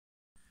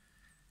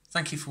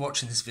Thank you for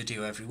watching this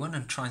video, everyone,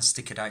 and try and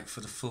stick it out for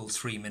the full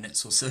 3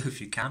 minutes or so if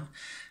you can.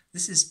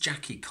 This is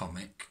Jackie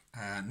comic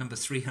number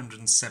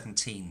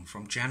 317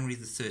 from January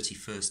the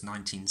 31st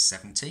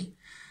 1970,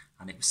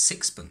 and it was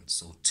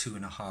sixpence or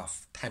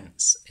 2.5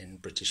 pence in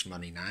British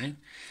money now,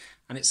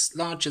 and it's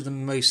larger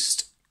than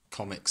most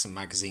comics and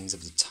magazines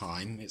of the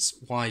time. It's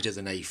wider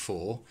than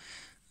A4,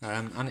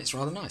 and it's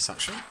rather nice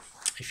actually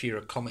if you're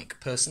a comic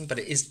person, but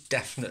it is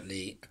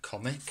definitely a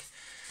comic.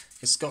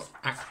 It's got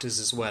actors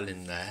as well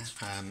in there.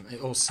 It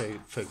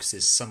also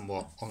focuses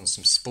somewhat on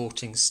some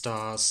sporting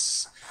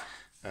stars,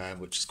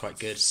 which is quite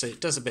good. So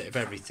it does a bit of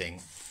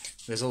everything.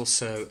 There's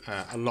also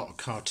a lot of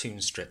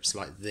cartoon strips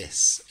like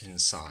this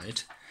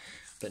inside.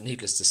 But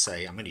needless to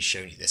say, I'm only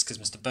showing you this because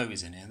Mr.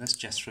 Bowie's in here. There's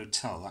Jethro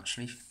Tull,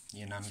 actually.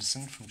 Ian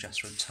Anderson from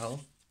Jethro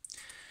Tull.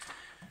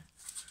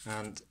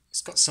 And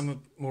it's got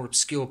some more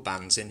obscure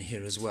bands in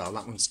here as well.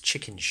 That one's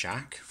Chicken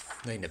Shack.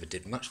 They never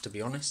did much, to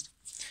be honest.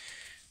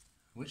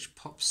 Which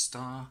pop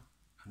star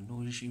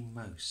annoys you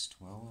most?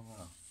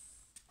 Well.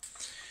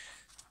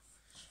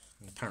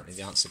 And apparently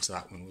the answer to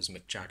that one was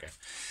Mick Jagger.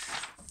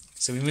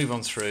 So we move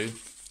on through,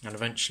 and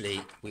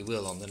eventually we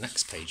will, on the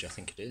next page I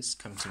think it is,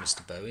 come to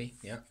Mr. Bowie.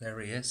 Yeah, there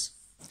he is.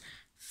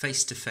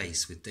 Face to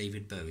Face with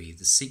David Bowie,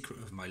 The Secret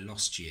of My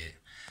Lost Year.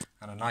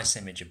 And a nice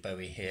image of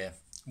Bowie here.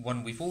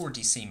 One we've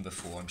already seen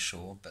before, I'm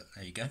sure, but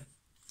there you go.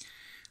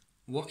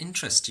 What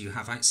interests do you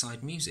have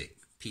outside music?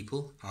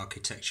 People,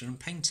 architecture and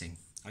painting.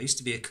 I used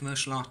to be a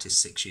commercial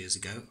artist 6 years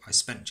ago. I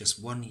spent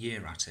just 1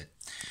 year at it.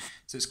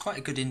 So it's quite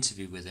a good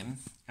interview with him.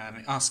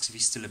 It asks if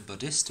he's still a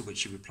Buddhist, to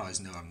which he replies,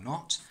 no, I'm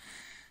not,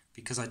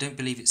 because I don't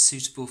believe it's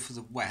suitable for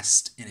the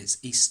West in its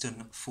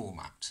Eastern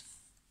format.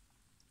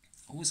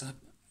 Always a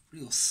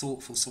real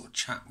thoughtful sort of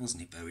chap,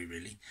 wasn't he, Bowie,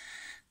 really?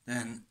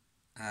 Then,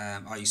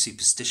 are you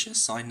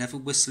superstitious? I never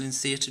whistle in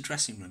theatre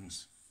dressing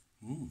rooms.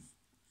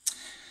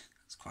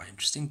 That's quite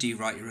interesting. Do you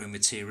write your own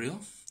material?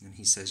 And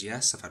he says,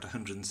 yes, I've had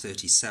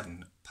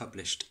 137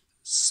 published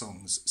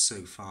songs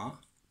so far,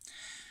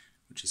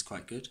 which is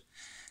quite good.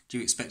 Do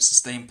you expect to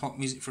stay in pop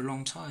music for a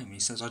long time? He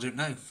says, I don't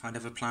know. I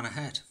never plan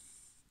ahead.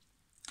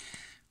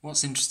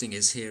 What's interesting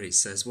is here it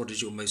says, what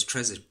is your most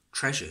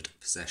treasured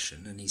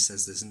possession? And he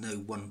says, there's no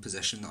one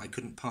possession that I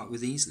couldn't part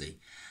with easily.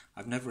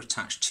 I've never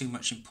attached too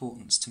much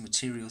importance to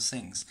material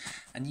things.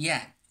 And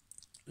yet,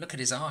 look at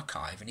his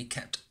archive, and he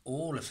kept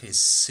all of his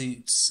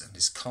suits and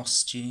his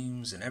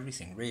costumes and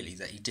everything really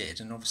that he did,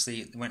 and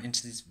obviously it went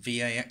into this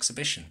VA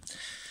exhibition.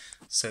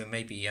 So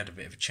maybe he had a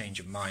bit of a change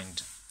of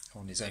mind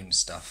on his own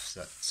stuff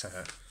that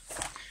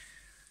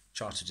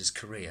charted his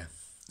career.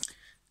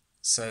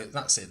 So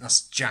that's it,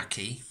 that's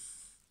Jackie,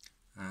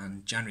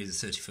 and January the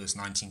 31st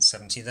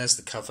 1970. There's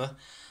the cover,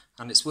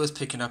 and it's worth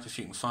picking up if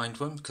you can find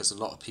one, because a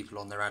lot of people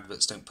on their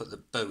adverts don't put the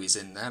Bowies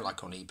in there,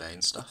 like on eBay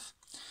and stuff.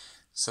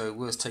 So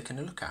worth taking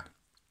a look at.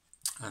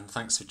 And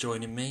thanks for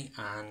joining me,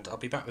 and I'll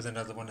be back with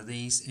another one of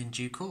these in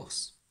due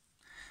course.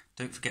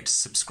 Don't forget to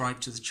subscribe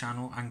to the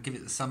channel and give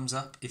it the thumbs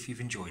up if you've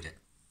enjoyed it.